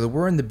sooner so that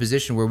we're in the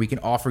position where we can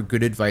offer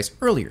good advice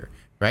earlier.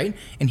 Right?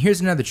 And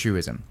here's another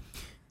truism.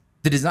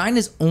 The design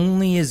is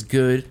only as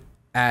good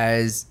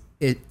as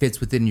it fits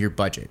within your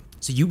budget.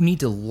 So you need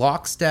to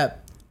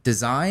lockstep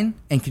design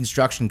and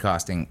construction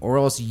costing, or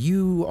else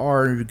you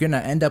are gonna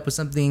end up with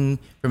something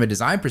from a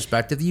design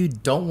perspective you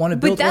don't want to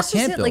build or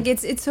can't build. Like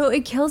it's so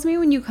it kills me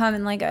when you come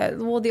and like,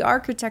 well, the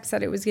architect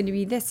said it was going to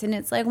be this, and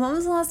it's like, when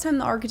was the last time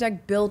the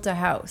architect built a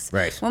house?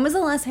 Right. When was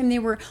the last time they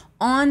were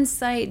on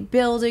site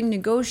building,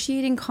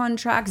 negotiating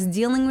contracts,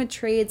 dealing with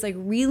trades, like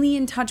really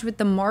in touch with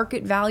the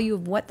market value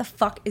of what the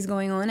fuck is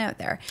going on out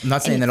there? I'm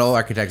not saying that all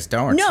architects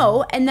don't.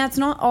 No, and that's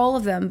not all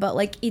of them, but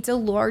like it's a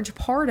large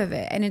part of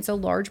it, and it's a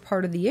large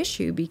part of the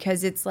issue,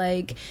 because it's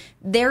like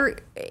they're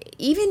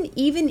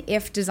even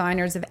if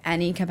designers of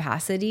any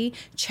capacity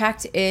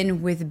checked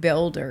in with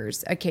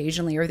builders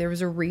occasionally, or there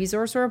was a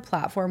resource or a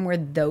platform where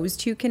those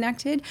two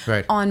connected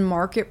on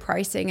market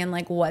pricing and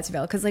like what's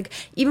available. Because like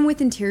even with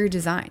interior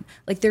design,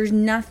 like there's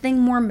nothing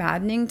more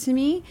maddening to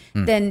me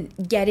than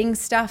getting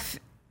stuff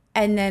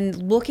and then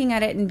looking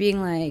at it and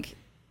being like,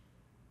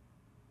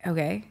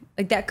 okay,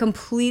 like that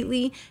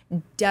completely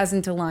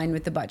doesn't align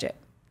with the budget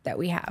that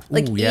we have.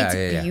 Like,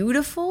 it's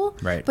beautiful,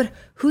 but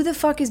who the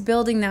fuck is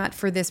building that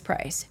for this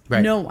price?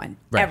 No one,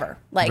 ever,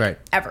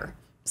 ever.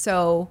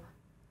 So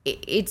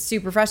it's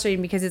super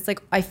frustrating, because it's like,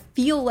 I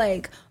feel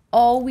like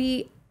all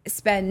we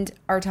spend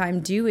our time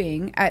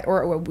doing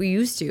or what we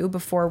used to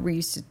before we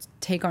used to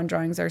take on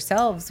drawings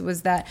ourselves,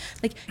 was that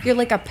like you're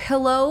like a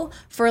pillow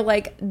for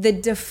like the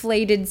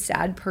deflated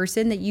sad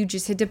person that you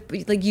just had to,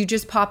 like, you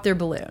just popped their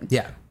balloon.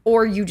 Yeah.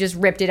 Or you just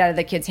ripped it out of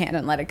the kid's hand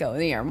and let it go in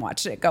the air and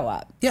watched it go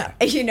up. Yeah.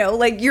 You know,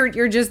 like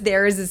you're just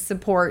there as a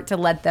support to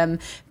let them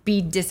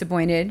be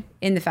disappointed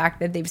in the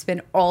fact that they've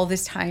spent all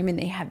this time and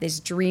they have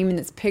this dream and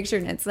this picture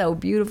and it's so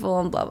beautiful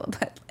and blah, blah, blah.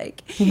 But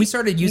like, when we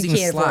started using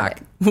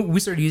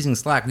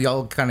Slack, we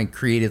all kind of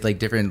created like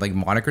different like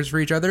monikers for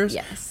each other's.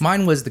 Yes.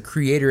 Mine was the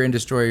creator and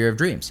destroyer of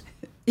dreams.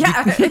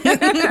 Yeah, it's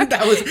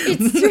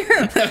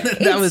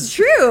true. It's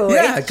true.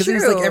 Yeah, because it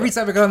was like every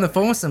time I got on the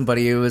phone with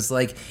somebody, it was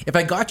like, if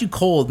I got you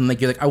cold and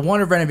like you're like, I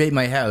want to renovate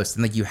my house,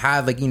 and like you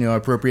have like, you know,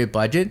 appropriate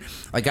budget,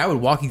 like I would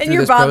walk you through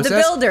this process. And you're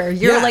Bob the Builder.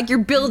 You're like, you're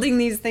building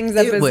these things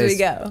up as we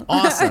go.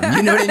 Awesome.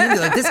 You know what I mean?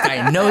 Like, this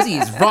guy knows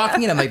he's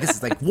rocking it. I'm like, this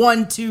is like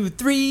 1, 2,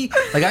 3.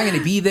 Like, I'm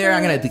gonna be there.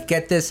 I'm gonna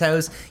get this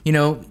house. You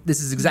know,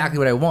 this is exactly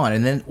what I want.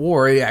 And then,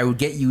 or I would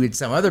get you at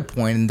some other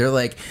point, and they're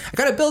like, I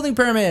got a building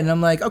permit, and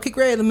I'm like, okay,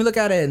 great. Let me look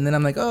at it. And then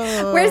I'm like,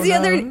 oh, where's the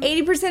other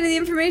 80% of the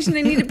information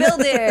I need to build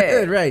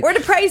it? Right. Or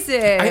to price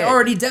it? I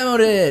already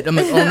demoed it. I'm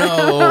like, oh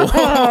no.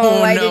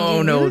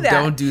 Oh no,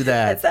 don't do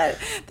that. That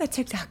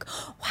TikTok.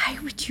 Why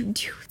would you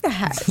do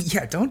that?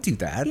 Yeah, don't do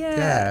that.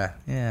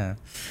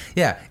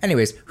 Yeah.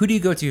 Anyways, who do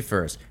you go to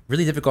first?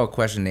 Really difficult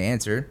question to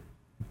answer.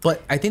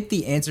 But I think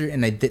the answer,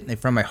 and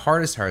from my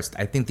hardest hearts,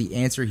 I think the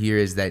answer here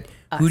is that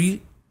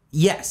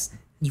yes.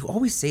 You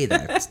always say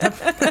that.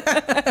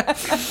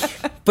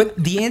 But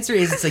the answer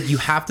is, it's like you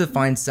have to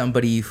find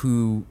somebody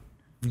who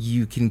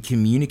you can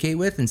communicate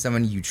with and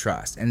someone you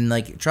trust. And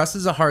like, trust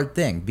is a hard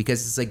thing,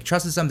 because it's like,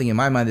 trust is something in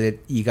my mind that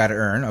you got to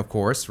earn, of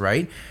course,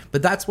 right?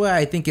 But that's why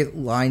I think it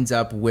lines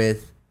up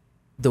with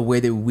the way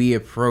that we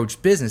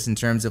approach business, in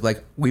terms of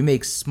like, we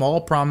make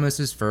small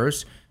promises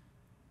first,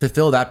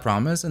 fulfill that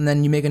promise, and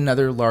then you make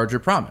another larger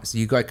promise.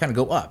 You got kind of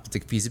go up. It's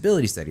like a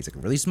feasibility study. It's like a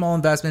really small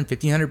investment,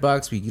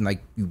 $1,500. We can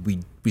like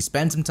we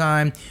spend some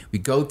time, we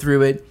go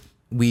through it,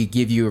 we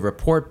give you a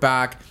report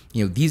back.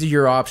 You know, these are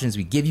your options.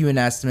 We give you an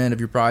estimate of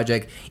your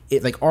project.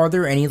 Are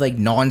there any like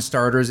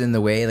non-starters in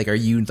the way? Like, are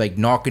you like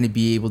not going to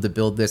be able to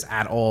build this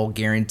at all?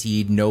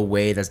 Guaranteed? No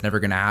way. That's never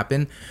going to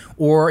happen.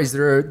 Or is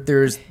there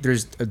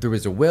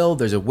was a will,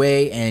 there's a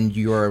way, and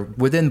you're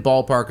within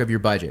ballpark of your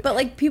budget? But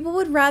like, people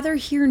would rather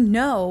hear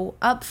no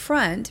up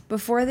front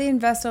before they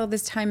invest all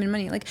this time and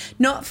money. Like,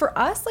 not for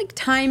us. Like,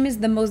 time is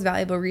the most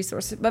valuable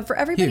resource, but for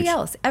everybody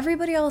else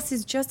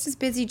is just as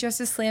busy, just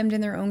as slammed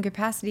in their own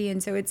capacity.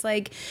 And so it's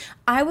like,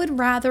 I would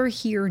rather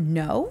hear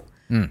no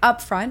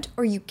up front,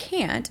 or you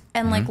can't,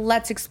 and like,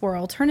 let's explore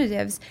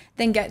alternatives,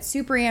 than get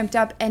super amped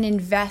up and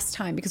invest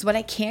time, because what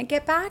I can't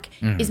get back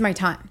is my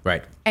time.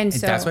 Right. And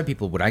so that's why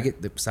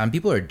some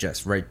people are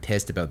just right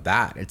pissed about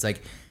that. It's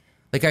like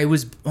I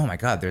was, oh my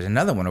God, there's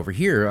another one over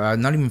here,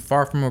 not even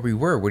far from where we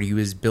were, where he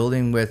was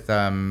building with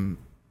a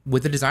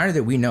designer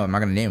that we know. I'm not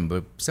going to name him,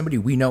 but somebody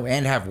we know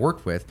and have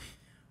worked with,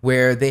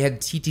 where they had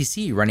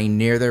TTC running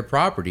near their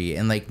property.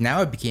 And like,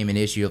 now it became an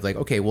issue of like,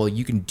 okay, well,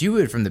 you can do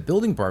it from the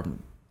building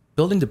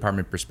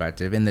department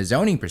perspective and the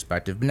zoning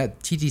perspective, but not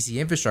TTC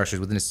infrastructure is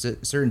within a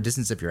certain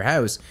distance of your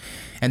house,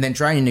 and then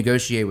trying to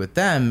negotiate with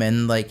them.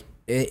 And like,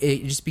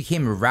 it just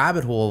became a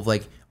rabbit hole of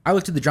like, I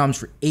looked at the drawings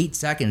for 8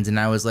 seconds, and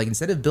I was like,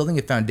 instead of building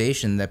a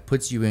foundation that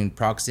puts you in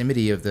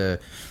proximity of the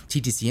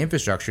TTC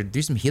infrastructure,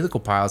 do some helical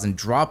piles and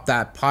drop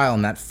that pile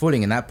and that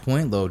footing and that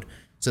point load,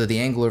 so that the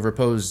angle of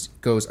repose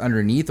goes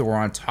underneath or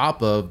on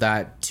top of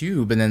that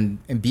tube,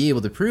 and be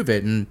able to prove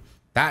it, and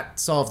that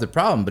solved the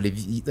problem. But if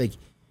you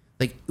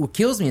like what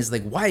kills me is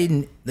like, why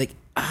didn't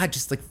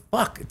just like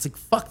fuck? It's like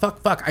fuck.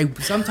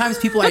 Sometimes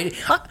people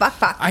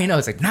fuck. I know,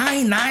 it's like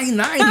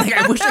 999. Like,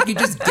 I wish I could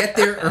just get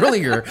there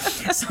earlier.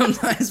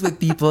 Sometimes with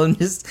people and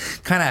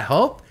just kind of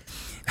help.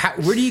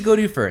 Where do you go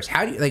to first?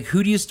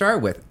 Who do you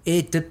start with?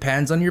 It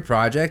depends on your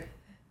project.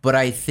 But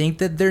I think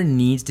that there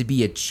needs to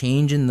be a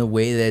change in the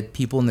way that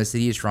people in the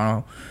city of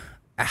Toronto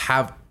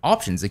have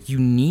options. Like, you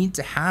need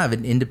to have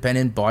an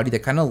independent body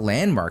that kind of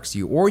landmarks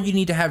you, or you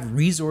need to have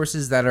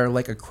resources that are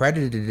like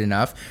accredited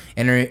enough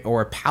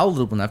or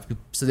palatable enough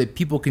so that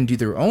people can do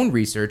their own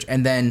research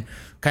and then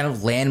kind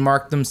of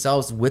landmark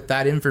themselves with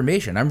that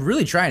information. I'm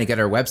really trying to get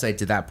our website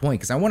to that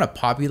point because I want to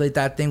populate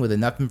that thing with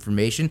enough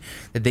information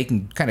that they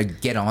can kind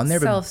of get on there.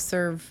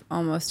 Self-serve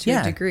almost to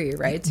a degree,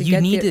 right? To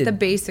get the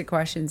basic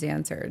questions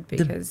answered.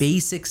 Because the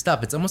basic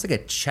stuff. It's almost like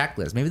a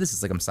checklist. Maybe this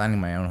is like I'm signing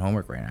my own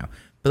homework right now.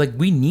 But like,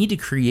 we need to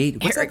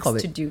create, what's that called?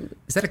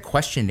 Is that a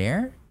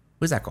questionnaire?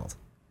 What is that called?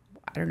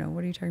 I don't know.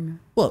 What are you talking about?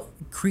 Well,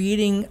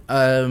 creating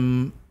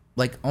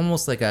like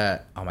almost like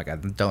a, oh my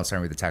God, don't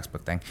start me with the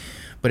textbook thing.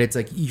 But it's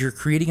like you're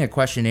creating a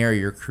questionnaire,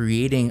 you're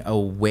creating a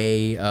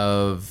way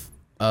of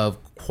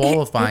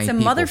qualifying It's a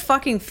people.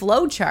 motherfucking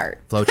flow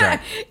chart. Flow chart.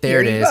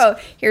 There it is. Go.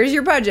 Here's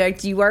your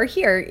project. You are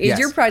here. Is Yes.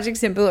 your project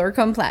simple or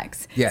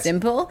complex? Yes.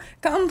 Simple,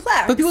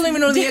 complex. But people don't even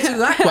know the answer to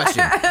that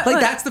question.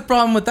 Like, that's the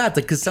problem with that.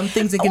 Like, because some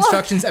things in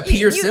constructions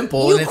appear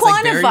simple. You and it's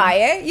quantify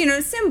like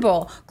it,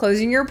 simple.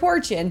 Closing your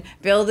porch in,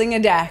 building a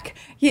deck,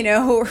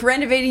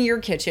 renovating your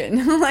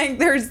kitchen. Like,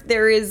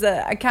 there is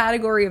a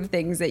category of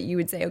things that you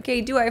would say,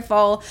 okay, do I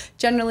fall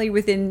generally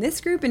within this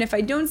group? And if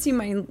I don't see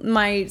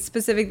my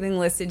specific thing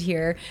listed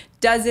here,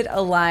 does it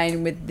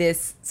align with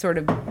this sort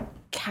of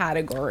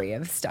category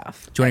of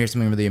stuff? Do you want to hear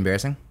something really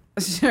embarrassing?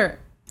 Sure.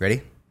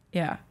 Ready?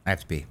 Yeah. I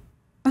have to pee.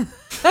 That's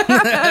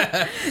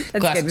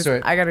Classic good.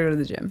 story. I gotta go to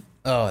the gym.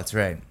 Oh, that's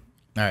right.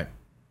 All right.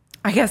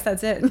 I guess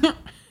that's it.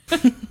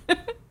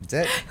 That's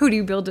it. Who do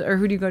you build or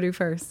who do you go to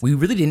first? We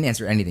really didn't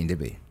answer anything, did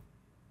we?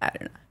 I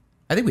don't know.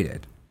 I think we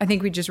did. I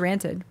think we just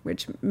ranted,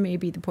 which may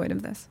be the point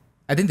of this.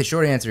 I think the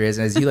short answer is,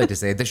 as you like to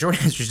say, the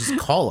short answer is just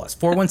call us.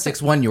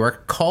 4161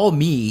 York. Call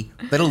me.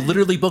 That'll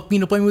literally book me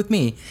an appointment with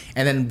me.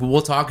 And then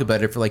we'll talk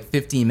about it for like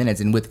 15 minutes.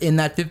 And within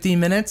that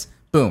 15 minutes,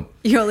 boom.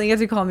 You only get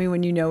to call me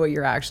when you know what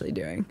you're actually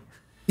doing.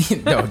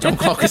 No, don't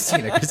call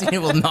Christina. Christina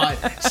will not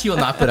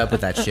put up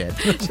with that shit.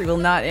 She will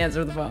not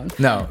answer the phone.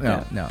 No.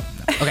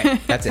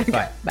 Okay, that's it.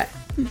 Bye. Bye.